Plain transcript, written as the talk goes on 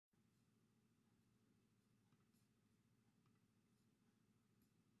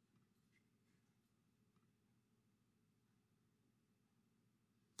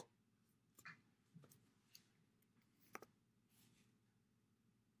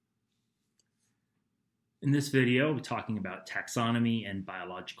In this video, we're talking about taxonomy and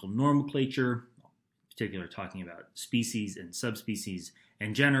biological nomenclature, in particular talking about species and subspecies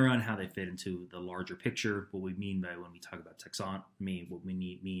and genera and how they fit into the larger picture, what we mean by when we talk about taxonomy, what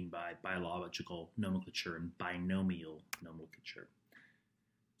we mean by biological nomenclature and binomial nomenclature.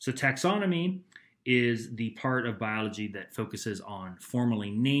 So taxonomy is the part of biology that focuses on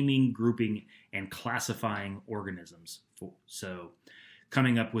formally naming, grouping, and classifying organisms. So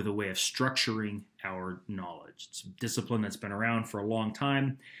coming up with a way of structuring our knowledge. It's a discipline that's been around for a long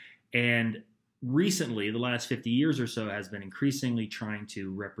time, and recently, the last 50 years or so, has been increasingly trying to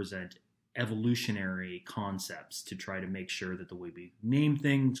represent evolutionary concepts to try to make sure that the way we name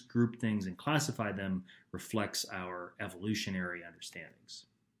things, group things, and classify them reflects our evolutionary understandings.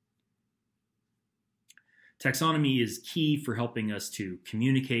 Taxonomy is key for helping us to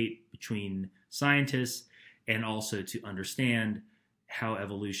communicate between scientists and also to understand how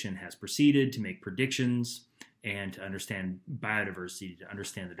evolution has proceeded, to make predictions, and to understand biodiversity, to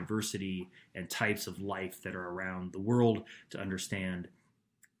understand the diversity and types of life that are around the world, to understand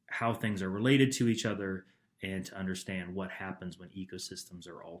how things are related to each other, and to understand what happens when ecosystems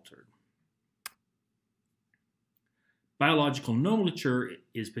are altered. Biological nomenclature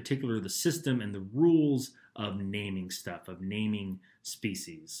is particularly the system and the rules of naming stuff, of naming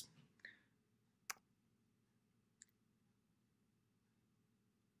species.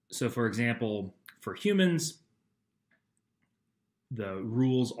 So, for example, for humans, the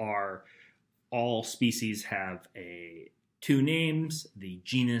rules are all species have two names, the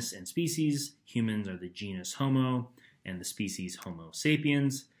genus and species. Humans are the genus Homo and the species Homo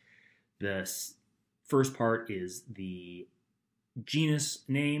sapiens. The first part is the genus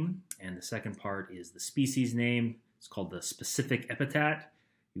name, and the second part is the species name. It's called the specific epithet.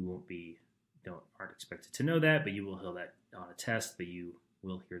 You aren't expected to know that, but you will hear that on a test, but you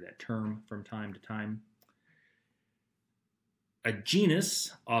will hear that term from time to time. A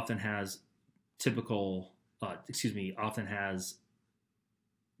genus often has often has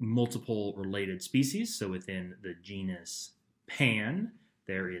multiple related species. So within the genus Pan,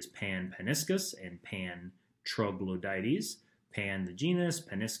 there is Pan paniscus and Pan troglodytes. Pan, the genus,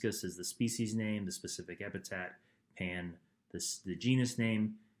 paniscus is the species name, the specific epithet, Pan, the genus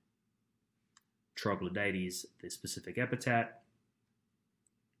name, troglodytes, the specific epithet.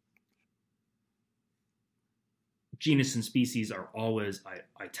 Genus and species are always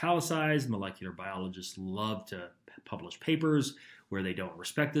italicized. Molecular biologists love to publish papers where they don't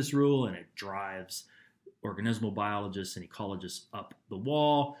respect this rule, and it drives organismal biologists and ecologists up the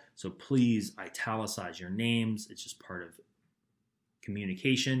wall. So please italicize your names. It's just part of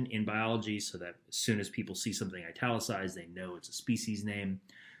communication in biology, so that as soon as people see something italicized, they know it's a species name.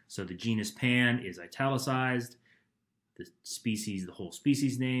 So the genus Pan is italicized. The whole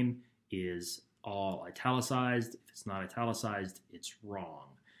species name is all italicized. If it's not italicized, it's wrong.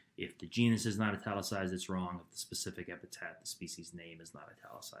 If the genus is not italicized, it's wrong. If the specific epithet, the species name, is not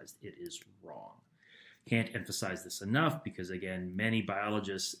italicized, it is wrong. Can't emphasize this enough because, again, many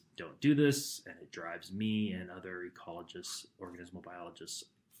biologists don't do this, and it drives me and other ecologists, organismal biologists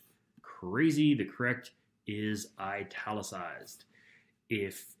crazy. The correct is italicized.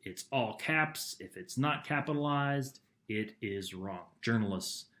 If it's all caps, if it's not capitalized, it is wrong.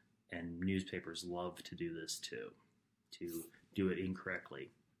 Journalists and newspapers love to do this too, to do it incorrectly.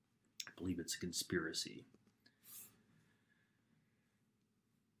 I believe it's a conspiracy.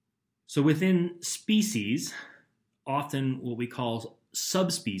 So within species, often what we call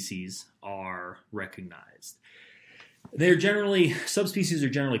subspecies are recognized. Subspecies are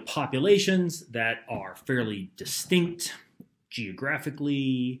generally populations that are fairly distinct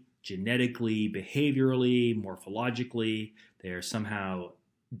geographically, genetically, behaviorally, morphologically. They are somehow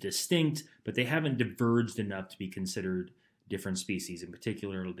distinct, but they haven't diverged enough to be considered different species. In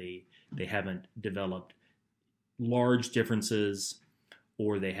particular, they haven't developed large differences,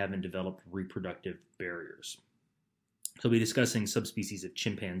 or they haven't developed reproductive barriers. So we'll be discussing subspecies of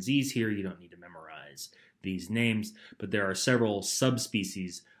chimpanzees here. You don't need to memorize these names, but there are several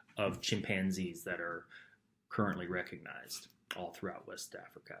subspecies of chimpanzees that are currently recognized all throughout West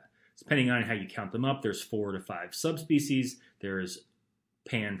Africa. Depending on how you count them up, there's 4 to 5 subspecies. There's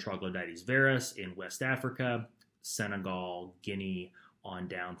Pan troglodytes varus in West Africa, Senegal, Guinea, on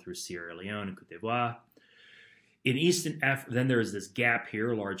down through Sierra Leone and Côte d'Ivoire. In Eastern Africa, then there is this gap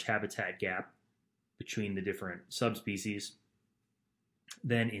here, a large habitat gap between the different subspecies.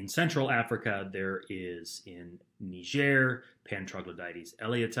 Then in Central Africa, there is in Niger, Pan troglodytes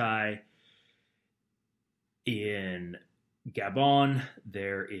ellioti. In Gabon,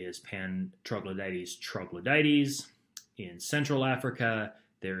 there is Pan troglodytes troglodytes. In Central Africa,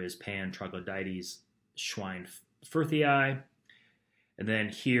 there is Pan troglodytes Schweinfurthii. And then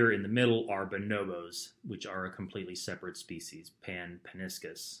here in the middle are bonobos, which are a completely separate species,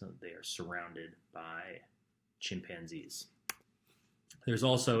 Pan-paniscus. So they are surrounded by chimpanzees. There's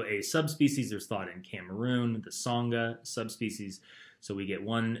also a subspecies, there's thought in Cameroon, the Songa subspecies. So we get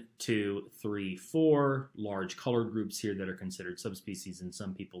 1, 2, 3, 4 large colored groups here that are considered subspecies, and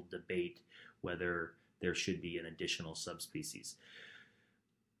some people debate whether there should be an additional subspecies.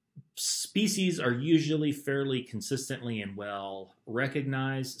 Species are usually fairly consistently and well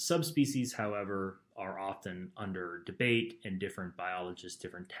recognized. Subspecies, however, are often under debate, and different biologists,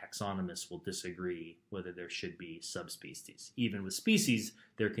 different taxonomists will disagree whether there should be subspecies. Even with species,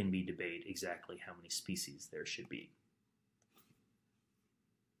 there can be debate exactly how many species there should be.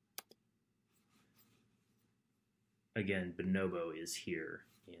 Again, bonobo is here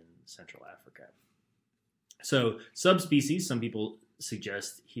in Central Africa. So subspecies, some people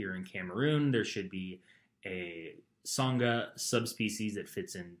suggest here in Cameroon there should be a Songa subspecies that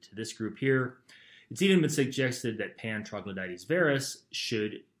fits into this group here. It's even been suggested that Pan troglodytes varus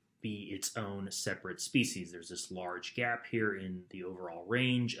should be its own separate species. There's this large gap here in the overall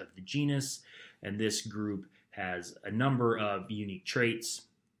range of the genus, and this group has a number of unique traits.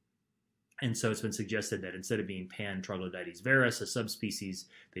 And so it's been suggested that instead of being Pan troglodytes varus, a subspecies,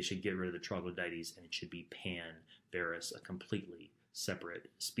 they should get rid of the troglodytes and it should be Pan varus, a completely separate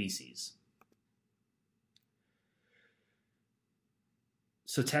species.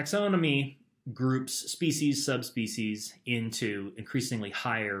 So taxonomy groups species, subspecies into increasingly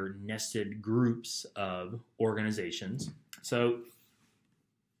higher nested groups of organizations. So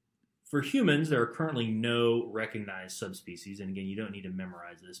for humans, there are currently no recognized subspecies. And again, you don't need to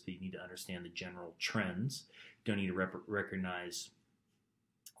memorize this, but you need to understand the general trends. You don't need to recognize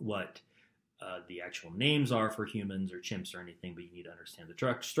what the actual names are for humans or chimps or anything, but you need to understand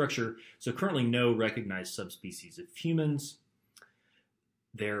the structure. So currently no recognized subspecies of humans.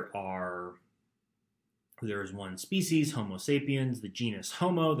 There is one species, Homo sapiens, the genus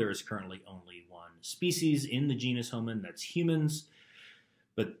Homo. There is currently only one species in the genus Homo, and that's humans.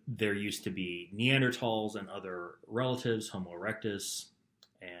 But there used to be Neanderthals and other relatives, Homo erectus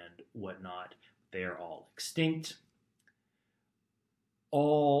and whatnot. They are all extinct.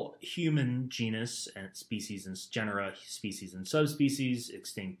 All human genus and species and genera, species and subspecies,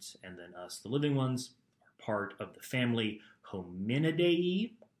 extinct, and then us, the living ones, are part of the family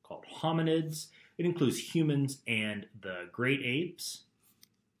Hominidae, called hominids. It includes humans and the great apes.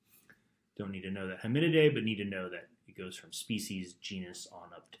 Don't need to know that Hominidae, but need to know that it goes from species, genus,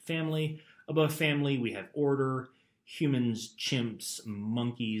 on up to family. Above family, we have order. Humans, chimps,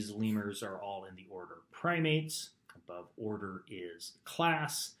 monkeys, lemurs are all in the order primates. Above order is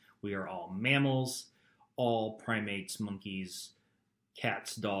class. We are all mammals. All primates, monkeys,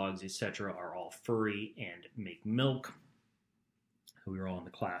 cats, dogs, etc. are all furry and make milk. We are all in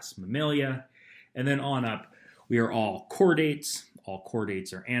the class Mammalia. And then on up, we are all chordates. All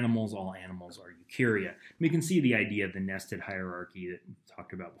chordates are animals. All animals are eukarya. We can see the idea of the nested hierarchy that we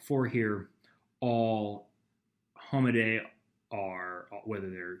talked about before here. All Homidae are, whether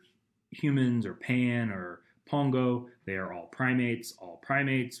they're humans or Pan or Pongo, they are all primates. All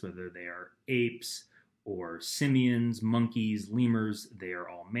primates, whether they are apes or simians, monkeys, lemurs, they are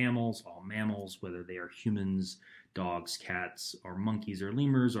all mammals. All mammals, whether they are humans, dogs, cats, or monkeys or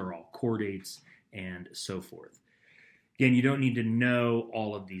lemurs, are all chordates, and so forth. Again, you don't need to know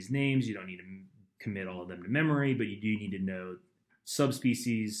all of these names. You don't need to commit all of them to memory, but you do need to know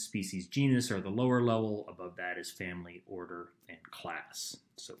subspecies, species, genus are the lower level. Above that is family, order, and class,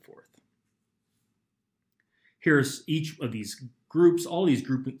 so forth. Here's each of these groups. All these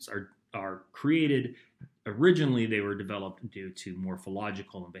groups are created. Originally, they were developed due to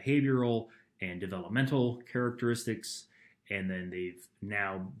morphological and behavioral and developmental characteristics, and then they've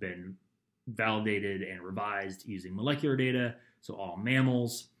now been validated and revised using molecular data. So all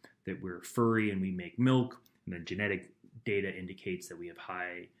mammals, that we're furry and we make milk, and then genetic data indicates that we have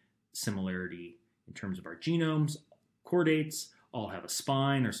high similarity in terms of our genomes. Chordates all have a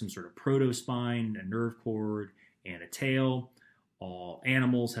spine or some sort of protospine, a nerve cord, and a tail. All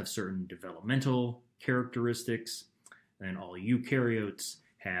animals have certain developmental characteristics, and all eukaryotes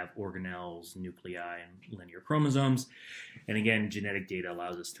have organelles, nuclei, and linear chromosomes. And again, genetic data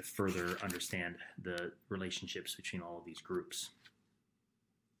allows us to further understand the relationships between all of these groups.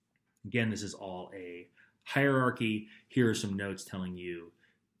 Again, this is all a hierarchy. Here are some notes telling you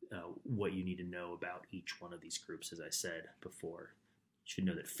what you need to know about each one of these groups, as I said before. You should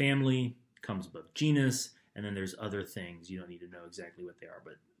know that family comes above genus, and then there's other things. You don't need to know exactly what they are,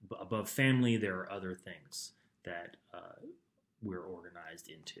 but above family, there are other things that we're organized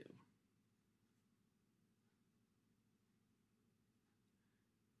into.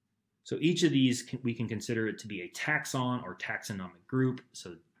 So each of these, we can consider it to be a taxon or taxonomic group.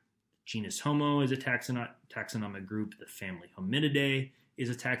 So genus Homo is a taxonomic group. The family Hominidae is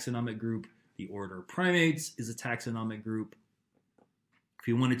a taxonomic group. The order Primates is a taxonomic group. If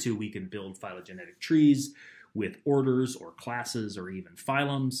we wanted to, we could build phylogenetic trees with orders or classes or even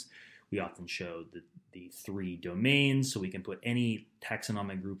phylums. We often show the 3 domains, so we can put any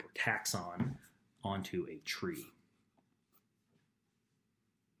taxonomic group or taxon onto a tree.